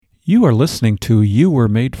You are listening to You Were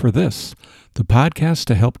Made for This, the podcast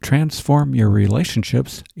to help transform your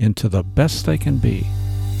relationships into the best they can be.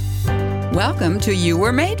 Welcome to You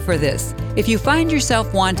Were Made for This. If you find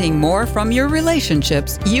yourself wanting more from your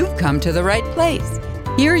relationships, you've come to the right place.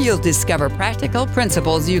 Here you'll discover practical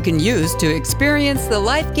principles you can use to experience the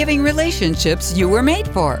life-giving relationships you were made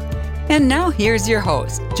for. And now here's your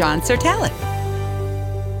host, John Sertalik.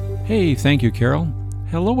 Hey, thank you, Carol.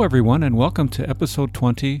 Hello, everyone, and welcome to episode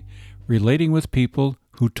 20, Relating with People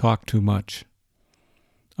Who Talk Too Much.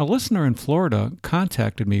 A listener in Florida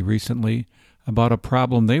contacted me recently about a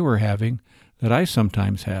problem they were having that I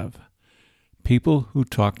sometimes have. People who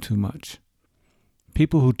talk too much.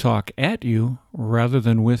 People who talk at you rather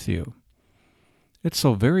than with you. It's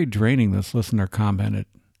so very draining, this listener commented.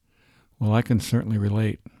 Well, I can certainly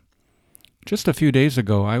relate. Just a few days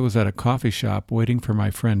ago, I was at a coffee shop waiting for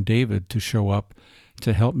my friend David to show up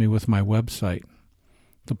to help me with my website.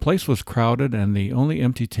 The place was crowded, and the only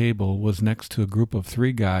empty table was next to a group of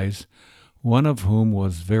 3 guys, one of whom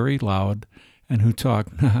was very loud and who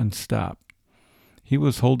talked nonstop. He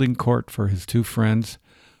was holding court for his 2 friends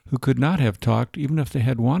who could not have talked even if they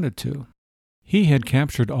had wanted to. He had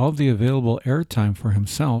captured all the available airtime for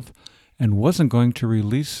himself and wasn't going to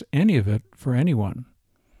release any of it for anyone.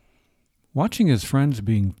 Watching his friends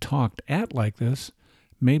being talked at like this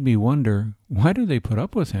made me wonder, why do they put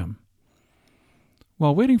up with him?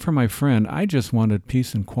 While waiting for my friend, I just wanted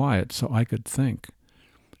peace and quiet so I could think.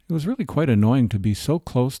 It was really quite annoying to be so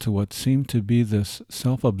close to what seemed to be this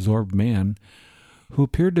self-absorbed man who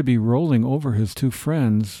appeared to be rolling over his 2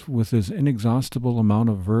 friends with his inexhaustible amount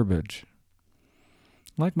of verbiage.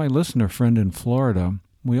 Like my listener friend in Florida,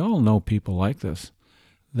 we all know people like this.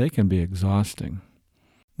 They can be exhausting.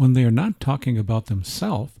 When they are not talking about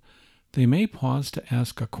themselves, they may pause to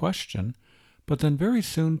ask a question, but then very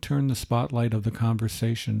soon turn the spotlight of the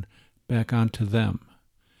conversation back onto them.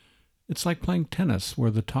 It's like playing tennis,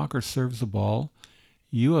 where the talker serves the ball,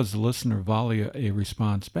 you as the listener volley a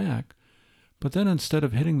response back, but then instead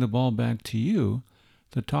of hitting the ball back to you,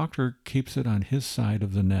 the talker keeps it on his side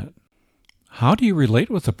of the net. How do you relate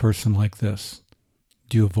with a person like this?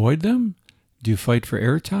 Do you avoid them? Do you fight for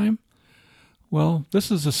airtime? Well,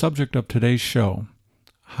 this is the subject of today's show.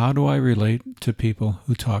 How do I relate to people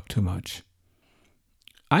who talk too much?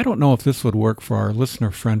 I don't know if this would work for our listener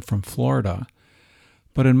friend from Florida,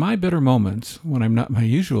 but in my bitter moments, when I'm not my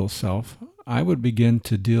usual self, I would begin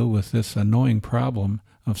to deal with this annoying problem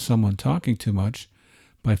of someone talking too much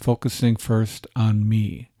by focusing first on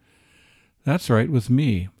me. That's right, with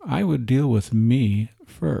me. I would deal with me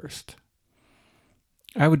first.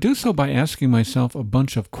 I would do so by asking myself a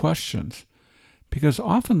bunch of questions, because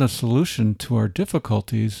often the solution to our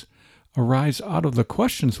difficulties arise out of the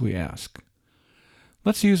questions we ask.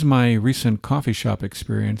 Let's use my recent coffee shop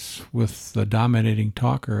experience with the dominating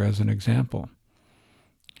talker as an example.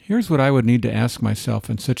 Here's what I would need to ask myself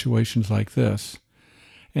in situations like this.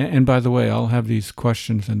 And by the way, I'll have these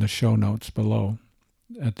questions in the show notes below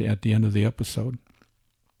at the end of the episode.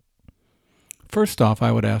 First off,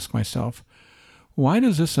 I would ask myself, why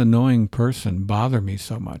does this annoying person bother me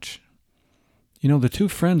so much? You know, the 2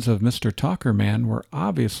 friends of Mr. Talker Man were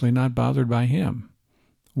obviously not bothered by him.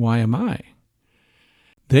 Why am I?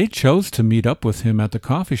 They chose to meet up with him at the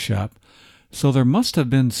coffee shop, so there must have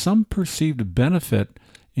been some perceived benefit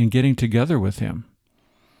in getting together with him.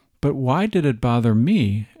 But why did it bother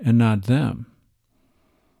me and not them?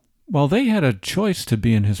 While they had a choice to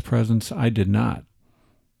be in his presence, I did not.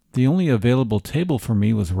 The only available table for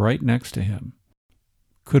me was right next to him.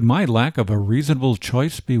 Could my lack of a reasonable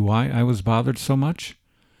choice be why I was bothered so much?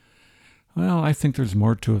 Well, I think there's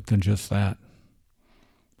more to it than just that.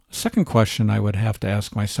 A second question I would have to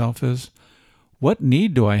ask myself is, what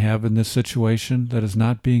need do I have in this situation that is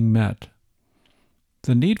not being met?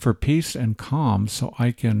 The need for peace and calm so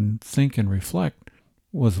I can think and reflect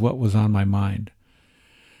was what was on my mind.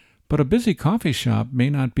 But a busy coffee shop may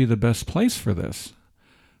not be the best place for this.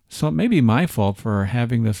 So it may be my fault for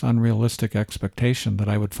having this unrealistic expectation that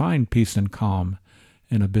I would find peace and calm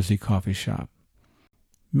in a busy coffee shop.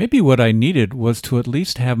 Maybe what I needed was to at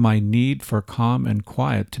least have my need for calm and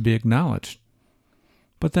quiet to be acknowledged.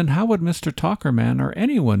 But then how would Mr. Talker Man or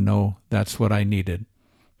anyone know that's what I needed?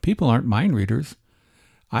 People aren't mind readers.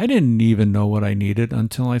 I didn't even know what I needed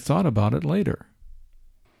until I thought about it later.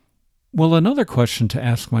 Well, another question to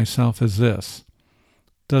ask myself is this.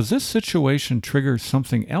 Does this situation trigger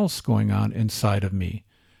something else going on inside of me?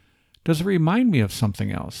 Does it remind me of something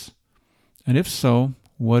else? And if so,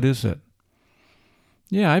 what is it?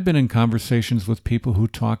 Yeah, I've been in conversations with people who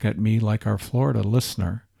talk at me like our Florida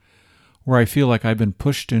listener. where I feel like I've been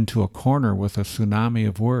pushed into a corner with a tsunami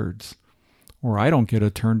of words, or I don't get a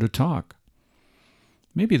turn to talk.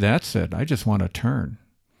 Maybe that's it. I just want a turn.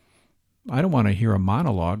 I don't want to hear a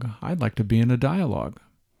monologue. I'd like to be in a dialogue.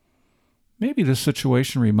 Maybe this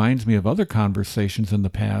situation reminds me of other conversations in the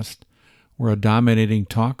past where a dominating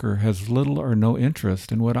talker has little or no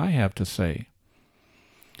interest in what I have to say.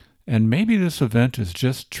 And maybe this event is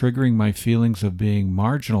just triggering my feelings of being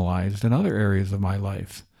marginalized in other areas of my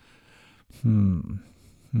life.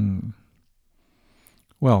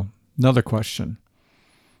 Well, another question.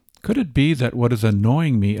 Could it be that what is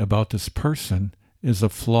annoying me about this person is a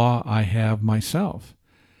flaw I have myself?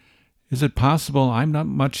 Is it possible I'm not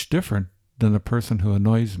much different than the person who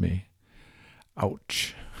annoys me?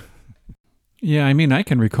 Ouch. Yeah, I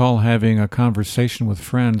can recall having a conversation with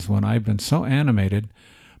friends when I've been so animated,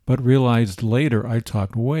 but realized later I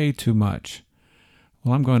talked way too much.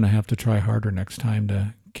 Well, I'm going to have to try harder next time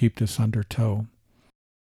to keep this under tow.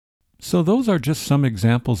 So those are just some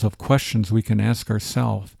examples of questions we can ask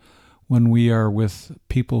ourselves when we are with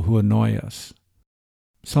people who annoy us.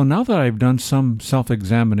 So now that I've done some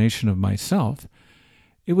self-examination of myself,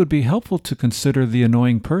 it would be helpful to consider the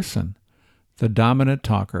annoying person, the dominant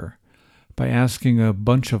talker, by asking a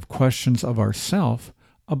bunch of questions of ourselves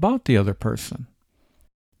about the other person.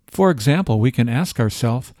 For example, we can ask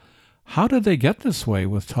ourselves, how did they get this way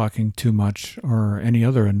with talking too much or any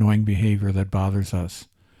other annoying behavior that bothers us?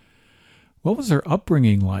 What was their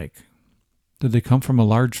upbringing like? Did they come from a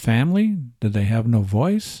large family? Did they have no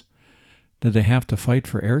voice? Did they have to fight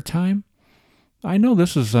for airtime? I know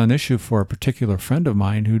this is an issue for a particular friend of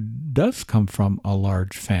mine who does come from a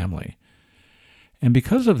large family. And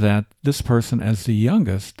because of that, this person, as the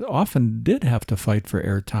youngest, often did have to fight for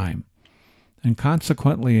airtime. And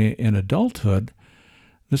consequently, in adulthood,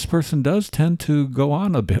 this person does tend to go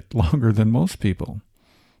on a bit longer than most people.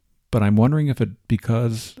 But I'm wondering if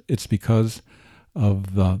it's because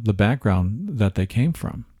of the background that they came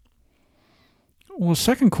from. Well,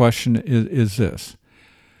 second question is this.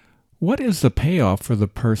 What is the payoff for the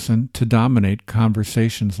person to dominate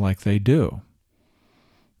conversations like they do?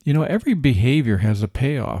 Every behavior has a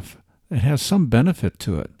payoff. It has some benefit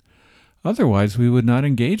to it. Otherwise, we would not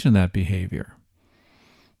engage in that behavior.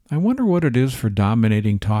 I wonder what it is for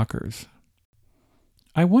dominating talkers.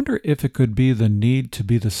 I wonder if it could be the need to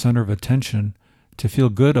be the center of attention, to feel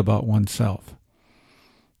good about oneself.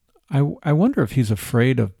 I wonder if he's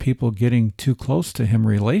afraid of people getting too close to him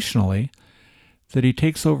relationally, that he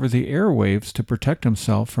takes over the airwaves to protect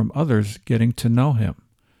himself from others getting to know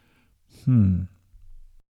him.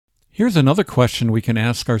 Here's another question we can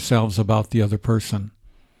ask ourselves about the other person.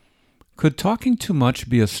 Could talking too much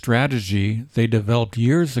be a strategy they developed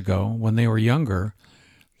years ago when they were younger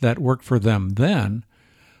that worked for them then,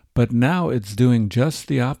 but now it's doing just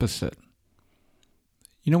the opposite?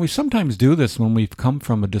 We sometimes do this when we've come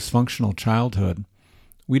from a dysfunctional childhood.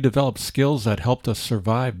 We develop skills that helped us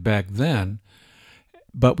survive back then,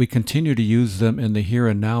 but we continue to use them in the here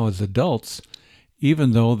and now as adults,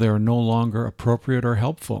 even though they're no longer appropriate or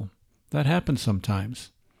helpful. That happens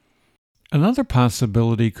sometimes. Another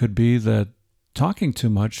possibility could be that talking too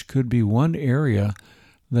much could be one area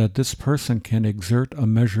that this person can exert a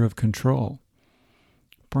measure of control.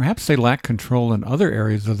 Perhaps they lack control in other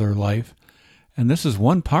areas of their life, and this is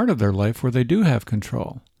one part of their life where they do have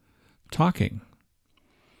control, talking.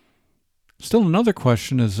 Still, another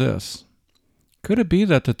question is this. Could it be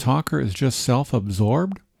that the talker is just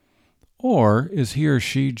self-absorbed, or is he or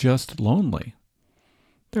she just lonely?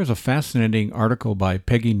 There's a fascinating article by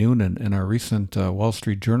Peggy Noonan in a recent Wall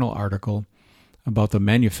Street Journal article about the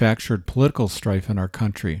manufactured political strife in our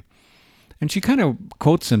country. And she kind of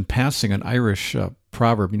quotes in passing an Irish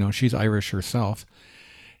proverb. She's Irish herself.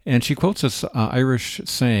 And she quotes this Irish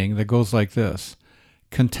saying that goes like this: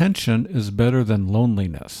 contention is better than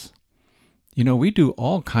loneliness. We do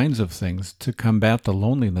all kinds of things to combat the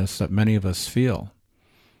loneliness that many of us feel.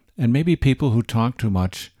 And maybe people who talk too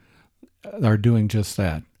much are doing just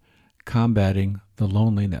that, combating the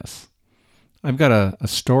loneliness. I've got a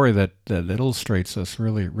story that illustrates this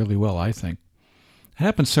really, really well, I think. It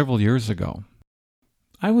happened several years ago.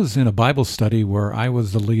 I was in a Bible study where I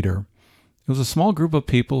was the leader. It was a small group of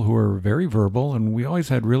people who were very verbal, and we always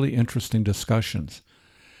had really interesting discussions.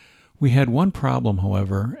 We had one problem,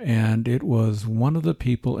 however, and it was one of the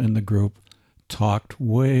people in the group talked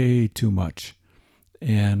way too much.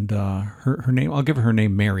 And her name, I'll give her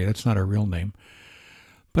name Mary. That's not her real name.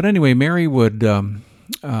 But anyway, Mary would,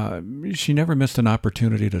 she never missed an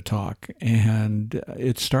opportunity to talk, and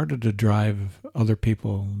it started to drive other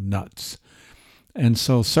people nuts. And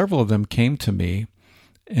so several of them came to me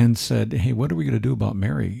and said, hey, what are we going to do about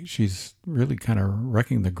Mary? She's really kind of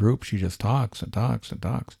wrecking the group. She just talks and talks and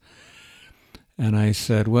talks. And I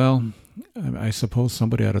said, well, I suppose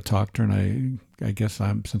somebody ought to talk to her, and I guess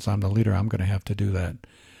since I'm the leader, I'm going to have to do that.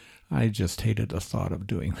 I just hated the thought of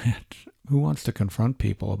doing that. Who wants to confront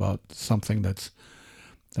people about something that's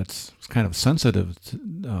kind of sensitive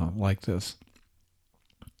like this?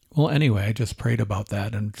 Well, anyway, I just prayed about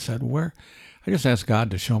that and said, I just asked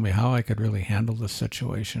God to show me how I could really handle this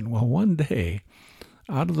situation. Well, one day,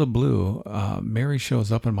 out of the blue, Mary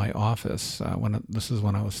shows up in my office. This is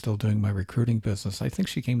when I was still doing my recruiting business. I think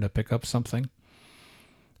she came to pick up something.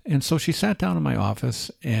 And so she sat down in my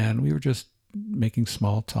office, and we were just making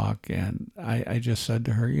small talk. And I just said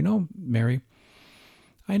to her, Mary,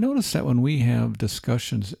 I noticed that when we have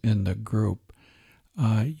discussions in the group,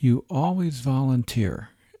 you always volunteer.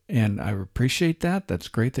 And I appreciate that. That's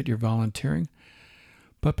great that you're volunteering.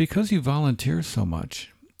 But because you volunteer so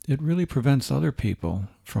much, it really prevents other people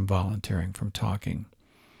from volunteering, from talking.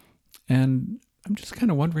 And I'm just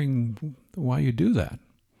kind of wondering why you do that.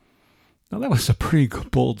 Now, that was a pretty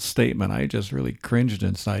bold statement. I just really cringed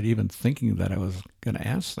inside even thinking that I was going to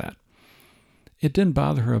ask that. It didn't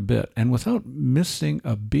bother her a bit. And without missing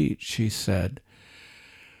a beat, she said,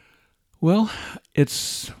 well,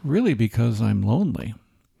 it's really because I'm lonely.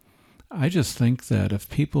 I just think that if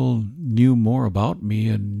people knew more about me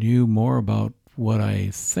and knew more about what I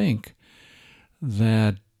think,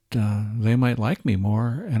 that they might like me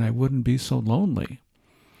more and I wouldn't be so lonely.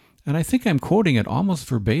 And I think I'm quoting it almost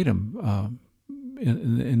verbatim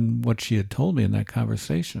in what she had told me in that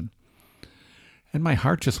conversation. And my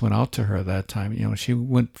heart just went out to her at that time. She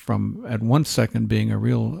went from at one second being a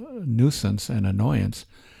real nuisance and annoyance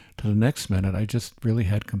to the next minute I just really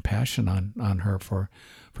had compassion on her for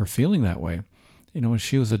feeling that way.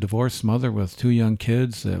 She was a divorced mother with 2 young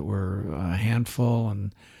kids that were a handful,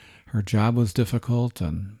 and her job was difficult,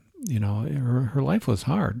 and her life was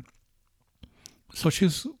hard. So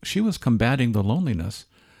she was combating the loneliness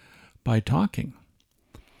by talking.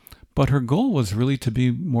 But her goal was really to be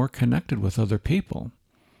more connected with other people.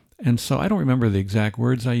 And so I don't remember the exact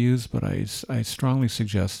words I used, but I strongly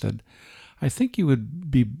suggested, I think you would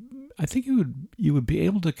be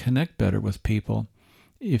able to connect better with people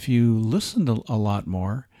if you listened a lot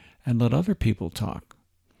more and let other people talk.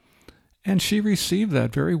 And she received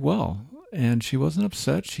that very well. And she wasn't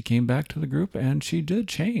upset. She came back to the group and she did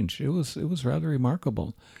change. It was rather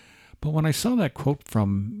remarkable. But when I saw that quote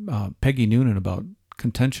from Peggy Noonan about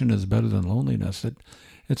contention is better than loneliness,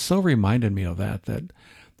 it so reminded me of that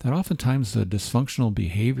oftentimes the dysfunctional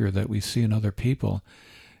behavior that we see in other people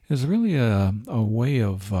is really a way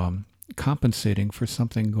of compensating for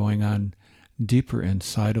something going on deeper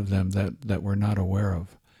inside of them that we're not aware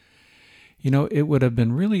of. It would have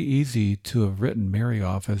been really easy to have written Mary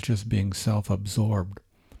off as just being self-absorbed,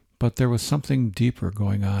 but there was something deeper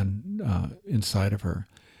going on inside of her.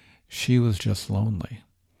 She was just lonely.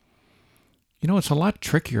 It's a lot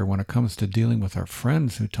trickier when it comes to dealing with our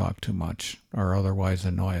friends who talk too much or otherwise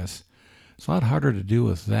annoy us. It's a lot harder to do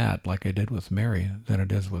with that, like I did with Mary, than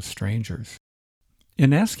it is with strangers.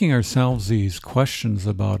 In asking ourselves these questions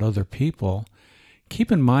about other people,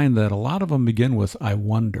 keep in mind that a lot of them begin with, I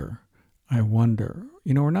wonder. I wonder.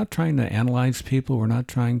 We're not trying to analyze people. We're not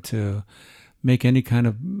trying to make any kind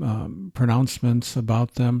of pronouncements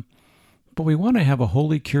about them. But we want to have a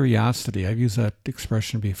holy curiosity. I've used that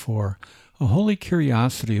expression before. A holy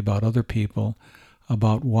curiosity about other people,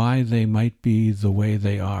 about why they might be the way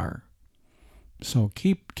they are. So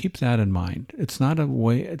keep that in mind. It's not a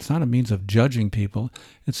means of judging people.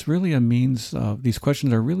 It's really a means these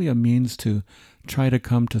questions are really a means to try to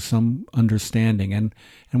come to some understanding. And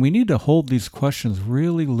we need to hold these questions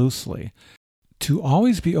really loosely, to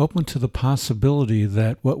always be open to the possibility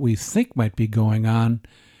that what we think might be going on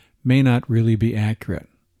may not really be accurate.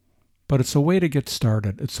 But it's a way to get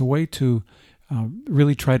started. It's a way to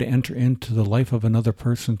really try to enter into the life of another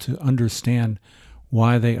person to understand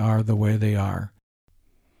why they are the way they are.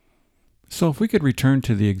 So if we could return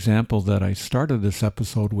to the example that I started this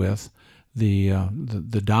episode with, the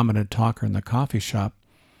dominant talker in the coffee shop,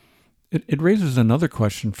 it raises another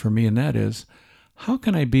question for me, and that is, how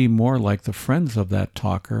can I be more like the friends of that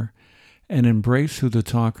talker and embrace who the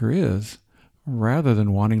talker is rather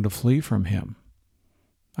than wanting to flee from him?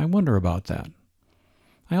 I wonder about that.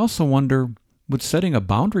 I also wonder, would setting a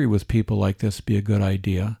boundary with people like this be a good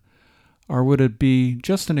idea? Or would it be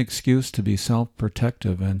just an excuse to be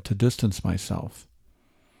self-protective and to distance myself?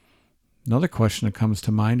 Another question that comes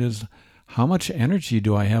to mind is, how much energy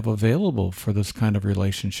do I have available for this kind of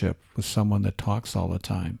relationship with someone that talks all the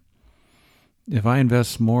time? If I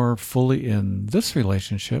invest more fully in this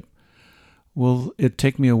relationship, will it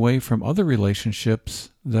take me away from other relationships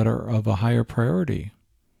that are of a higher priority?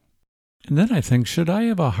 And then I think, should I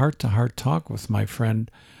have a heart-to-heart talk with my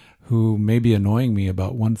friend who may be annoying me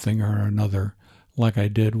about one thing or another, like I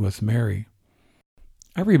did with Mary?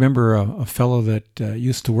 I remember a fellow that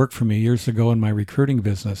used to work for me years ago in my recruiting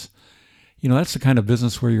business. That's the kind of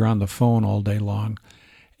business where you're on the phone all day long.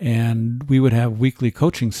 And we would have weekly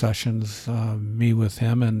coaching sessions, me with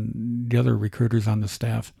him and the other recruiters on the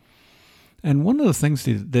staff. And one of the things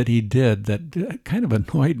that he did that kind of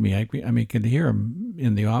annoyed me, I could hear him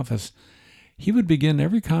in the office, he would begin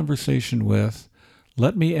every conversation with,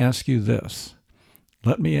 "Let me ask you this.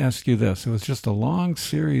 Let me ask you this." It was just a long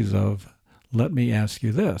series of, "Let me ask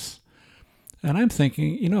you this." And I'm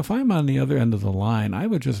thinking, if I'm on the other end of the line, I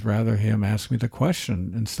would just rather him ask me the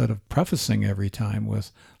question instead of prefacing every time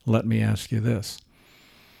with, "Let me ask you this."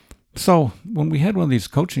 So when we had one of these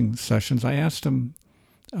coaching sessions, I asked him,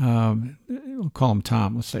 we'll call him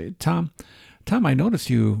Tom. Let's say, Tom, I notice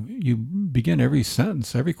you begin every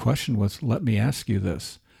sentence, every question with, "Let me ask you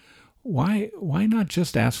this." Why not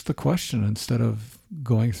just ask the question instead of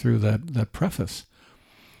going through that preface?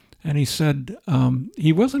 And he said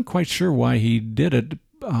he wasn't quite sure why he did it.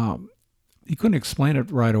 He couldn't explain it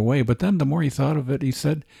right away. But then the more he thought of it, he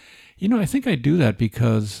said, I think I do that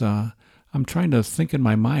because I'm trying to think in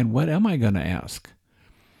my mind, what am I going to ask?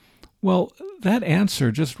 Well, that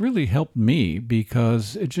answer just really helped me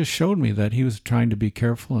because it just showed me that he was trying to be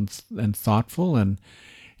careful and thoughtful. And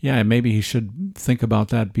yeah, maybe he should think about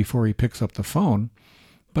that before he picks up the phone.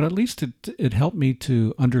 But at least it helped me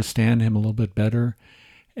to understand him a little bit better.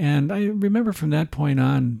 And I remember from that point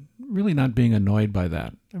on really not being annoyed by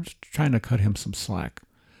that. I was trying to cut him some slack.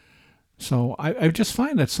 So I just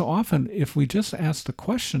find that so often if we just ask the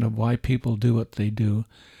question of why people do what they do,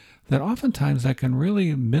 that oftentimes that can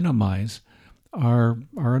really minimize our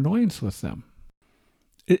annoyance with them.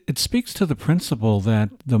 It speaks to the principle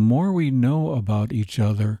that the more we know about each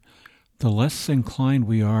other, the less inclined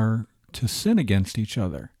we are to sin against each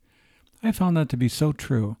other. I found that to be so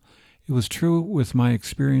true. It was true with my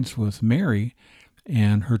experience with Mary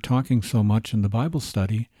and her talking so much in the Bible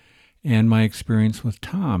study, and my experience with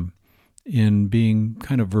Tom in being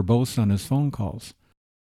kind of verbose on his phone calls.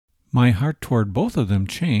 My heart toward both of them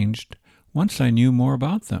changed once I knew more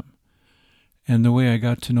about them. And the way I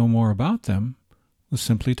got to know more about them was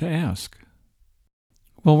simply to ask.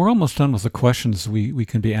 Well, we're almost done with the questions we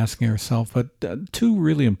can be asking ourselves, but two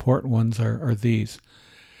really important ones are these.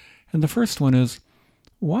 And the first one is,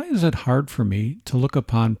 why is it hard for me to look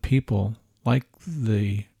upon people like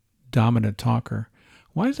the dominant talker?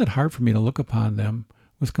 Why is it hard for me to look upon them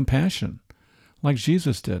with compassion, like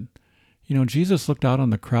Jesus did? Jesus looked out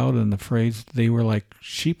on the crowd and the phrase, they were like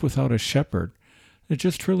sheep without a shepherd. It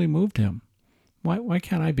just truly moved him. Why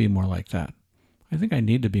can't I be more like that? I think I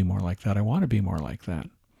need to be more like that. I want to be more like that.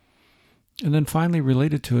 And then finally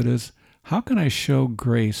related to it is, how can I show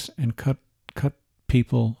grace and cut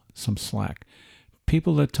people some slack?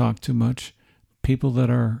 People that talk too much, people that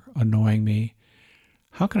are annoying me,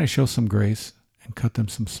 how can I show some grace and cut them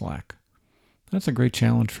some slack? That's a great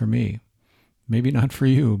challenge for me. Maybe not for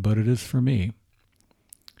you, but it is for me.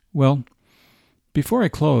 Well, before I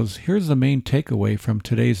close, here's the main takeaway from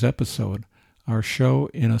today's episode, our show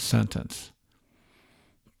in a sentence.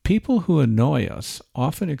 People who annoy us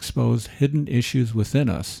often expose hidden issues within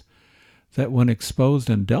us that, when exposed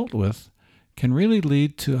and dealt with, can really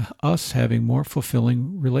lead to us having more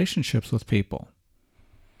fulfilling relationships with people.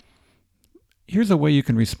 Here's a way you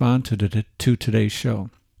can respond to today's show.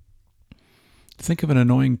 Think of an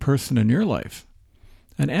annoying person in your life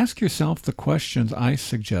and ask yourself the questions I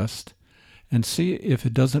suggest and see if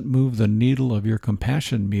it doesn't move the needle of your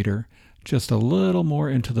compassion meter just a little more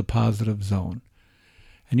into the positive zone.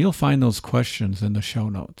 And you'll find those questions in the show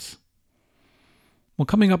notes. Well,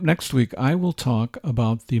 coming up next week, I will talk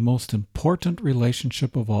about the most important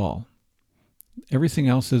relationship of all. Everything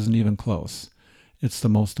else isn't even close. It's the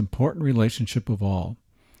most important relationship of all.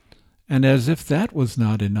 And as if that was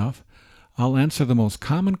not enough, I'll answer the most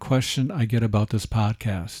common question I get about this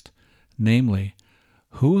podcast, namely,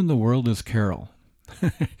 who in the world is Carol?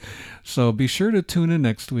 So be sure to tune in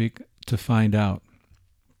next week to find out.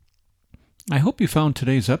 I hope you found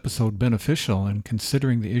today's episode beneficial in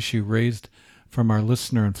considering the issue raised from our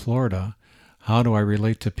listener in Florida. How do I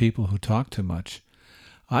relate to people who talk too much?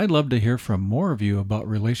 I'd love to hear from more of you about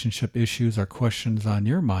relationship issues or questions on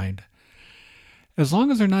your mind. As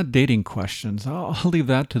long as they're not dating questions, I'll leave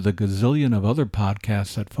that to the gazillion of other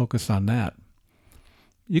podcasts that focus on that.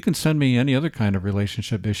 You can send me any other kind of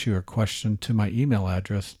relationship issue or question to my email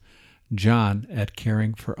address,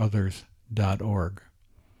 john@caringforothers.org.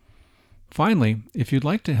 Finally, if you'd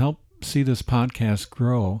like to help see this podcast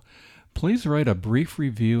grow, please write a brief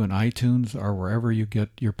review in iTunes or wherever you get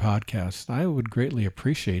your podcasts. I would greatly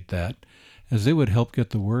appreciate that, as it would help get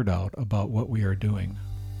the word out about what we are doing.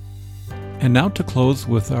 And now to close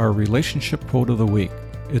with our relationship quote of the week.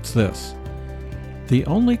 It's this: the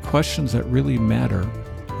only questions that really matter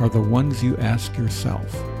are the ones you ask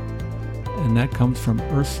yourself. And that comes from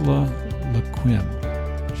Ursula Le Guin.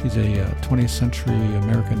 She's a 20th century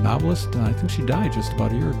American novelist, and I think she died just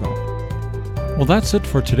about a year ago. Well, that's it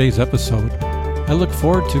for today's episode. I look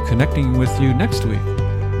forward to connecting with you next week.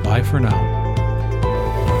 Bye for now.